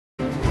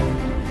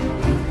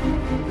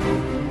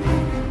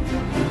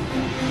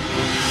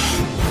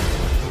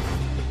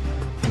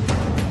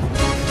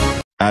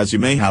As you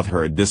may have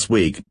heard this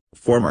week,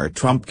 former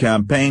Trump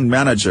campaign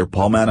manager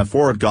Paul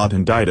Manafort got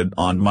indicted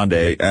on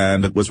Monday,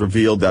 and it was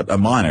revealed that a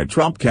minor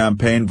Trump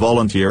campaign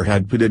volunteer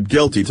had pleaded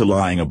guilty to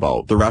lying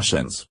about the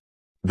Russians.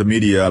 The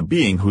media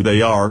being who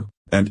they are,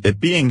 and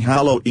it being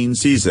Halloween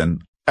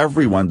season,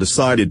 everyone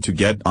decided to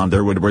get on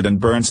their Woodward and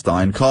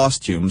Bernstein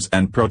costumes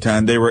and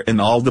pretend they were in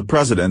all the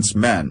president's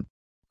men.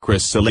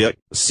 Chris Celia,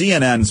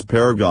 CNN's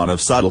paragon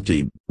of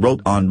subtlety,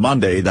 wrote on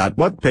Monday that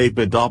what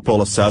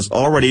Papadopoulos has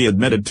already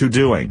admitted to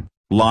doing,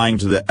 lying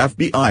to the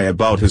FBI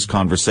about his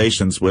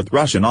conversations with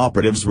Russian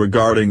operatives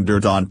regarding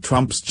dirt on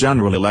Trump's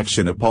general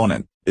election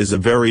opponent, is a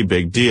very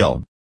big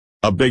deal.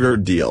 A bigger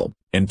deal,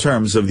 in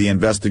terms of the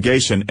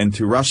investigation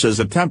into Russia's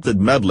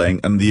attempted meddling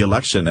in the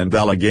election and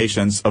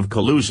allegations of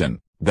collusion,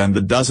 than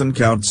the dozen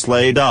counts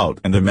laid out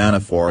in the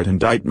Manafort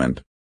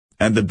indictment.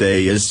 And the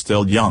day is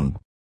still young.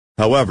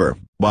 However,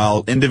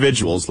 while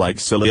individuals like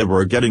Celia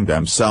were getting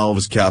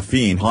themselves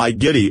caffeine-high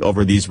giddy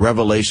over these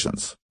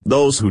revelations,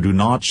 those who do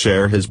not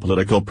share his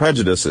political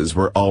prejudices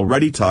were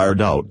already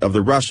tired out of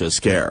the Russia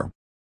scare.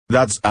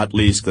 That's at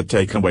least the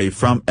takeaway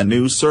from a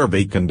new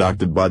survey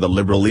conducted by the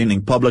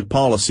liberal-leaning Public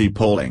Policy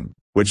Polling,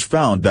 which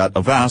found that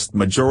a vast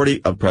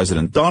majority of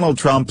President Donald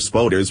Trump's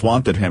voters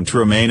wanted him to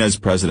remain as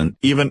president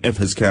even if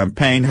his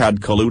campaign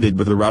had colluded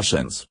with the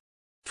Russians.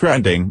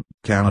 Trending,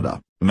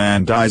 Canada,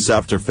 man dies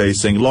after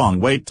facing long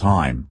wait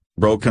time,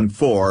 broken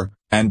for,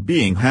 and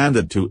being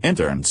handed to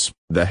interns.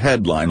 The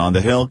headline on the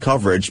Hill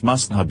coverage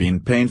must have been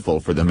painful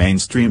for the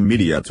mainstream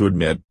media to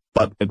admit,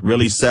 but it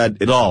really said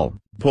it all.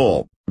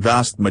 Poll: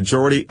 vast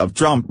majority of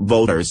Trump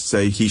voters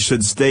say he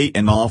should stay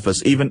in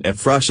office even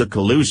if Russia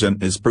collusion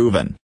is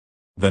proven.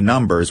 The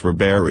numbers were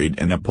buried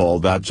in a poll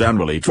that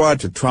generally tried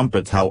to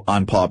trumpet how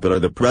unpopular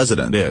the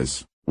president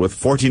is, with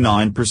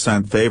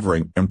 49%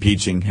 favoring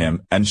impeaching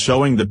him and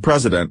showing the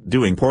president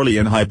doing poorly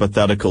in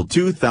hypothetical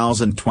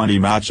 2020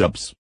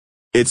 matchups.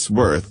 It's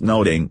worth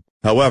noting,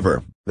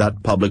 however,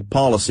 that public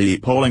policy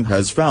polling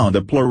has found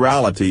a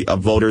plurality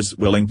of voters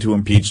willing to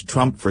impeach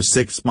Trump for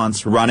 6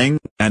 months running,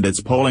 and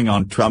its polling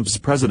on Trump's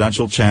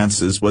presidential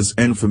chances was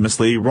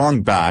infamously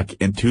wrong back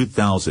in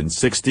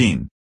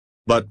 2016.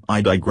 But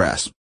I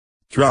digress.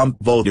 Trump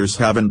voters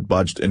haven't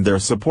budged in their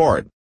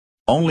support.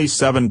 Only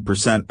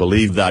 7%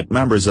 believe that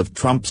members of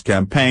Trump's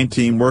campaign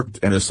team worked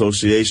in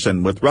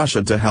association with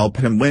Russia to help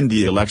him win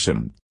the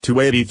election, to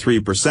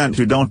 83%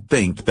 who don't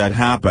think that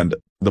happened,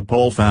 the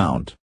poll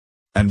found.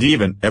 And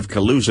even if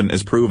collusion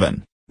is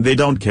proven, they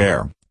don't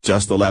care.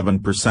 Just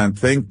 11%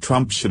 think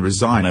Trump should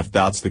resign if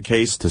that's the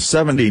case, to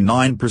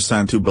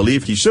 79% who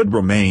believe he should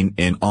remain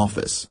in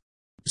office.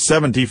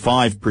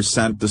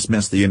 75%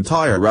 dismiss the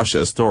entire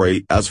Russia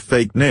story as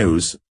fake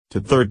news, to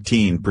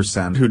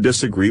 13% who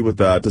disagree with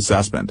that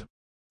assessment.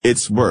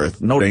 It's worth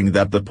noting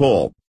that the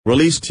poll,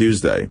 released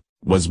Tuesday,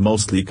 was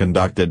mostly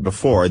conducted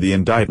before the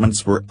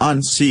indictments were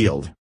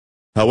unsealed.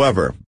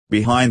 However,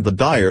 behind the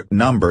dire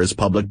numbers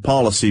public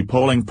policy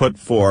polling put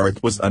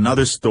forth was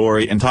another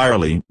story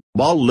entirely.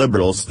 While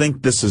liberals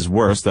think this is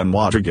worse than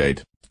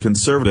Watergate,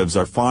 conservatives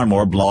are far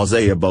more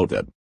blasé about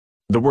it.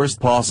 The worst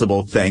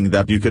possible thing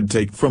that you could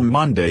take from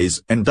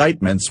Monday's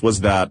indictments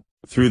was that,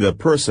 through the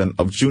person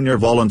of junior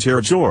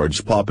volunteer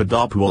George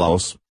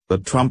Papadopoulos, the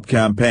Trump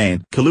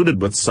campaign colluded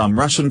with some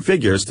Russian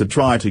figures to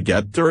try to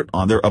get dirt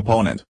on their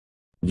opponent.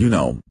 You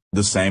know,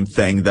 the same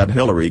thing that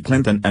Hillary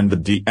Clinton and the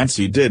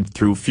DNC did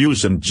through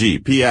Fusion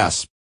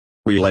GPS.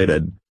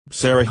 Related,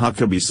 Sarah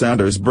Huckabee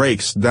Sanders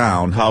breaks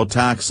down how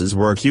taxes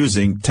work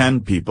using 10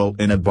 people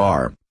in a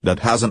bar. That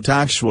hasn't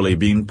actually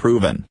been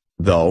proven,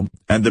 though,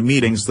 and the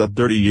meetings that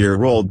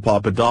 30-year-old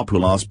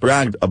Papadopoulos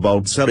bragged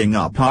about setting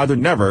up either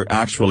never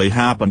actually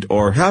happened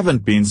or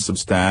haven't been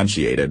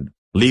substantiated,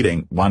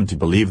 leading one to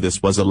believe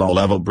this was a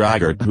low-level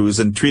braggart whose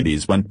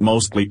entreaties went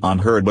mostly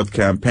unheard with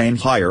campaign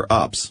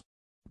higher-ups.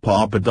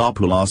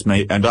 Papadopoulos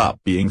may end up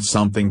being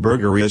something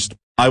burgerish.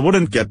 I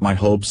wouldn't get my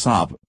hopes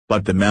up,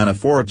 but the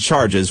Manafort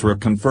charges were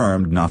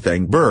confirmed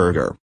nothing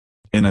burger.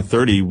 In a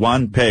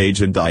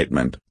 31-page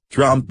indictment,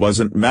 Trump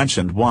wasn't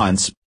mentioned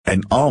once,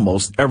 and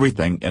almost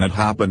everything in it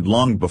happened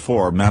long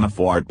before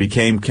Manafort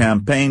became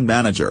campaign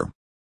manager.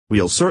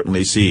 We'll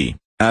certainly see,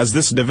 as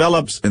this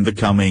develops in the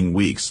coming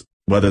weeks,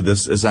 whether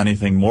this is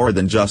anything more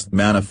than just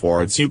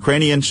Manafort's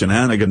Ukrainian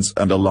shenanigans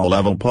and a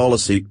low-level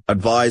policy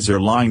advisor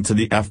lying to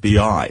the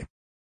FBI.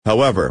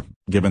 However,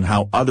 given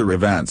how other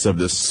events of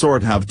this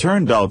sort have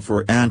turned out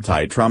for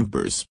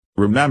anti-Trumpers,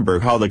 remember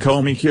how the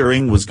Comey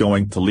hearing was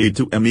going to lead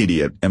to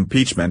immediate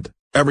impeachment,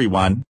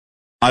 everyone?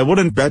 I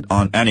wouldn't bet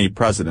on any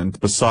president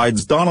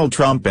besides Donald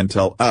Trump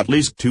until at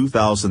least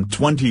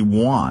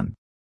 2021.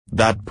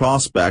 That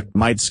prospect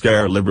might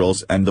scare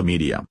liberals and the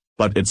media,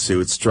 but it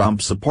suits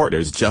Trump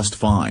supporters just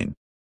fine.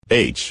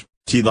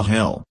 The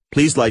Hill,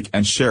 please like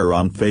and share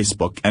on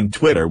Facebook and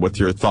Twitter with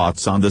your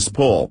thoughts on this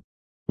poll.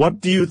 What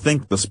do you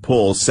think this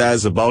poll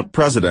says about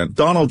President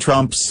Donald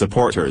Trump's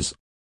supporters?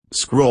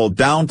 Scroll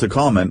down to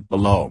comment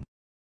below.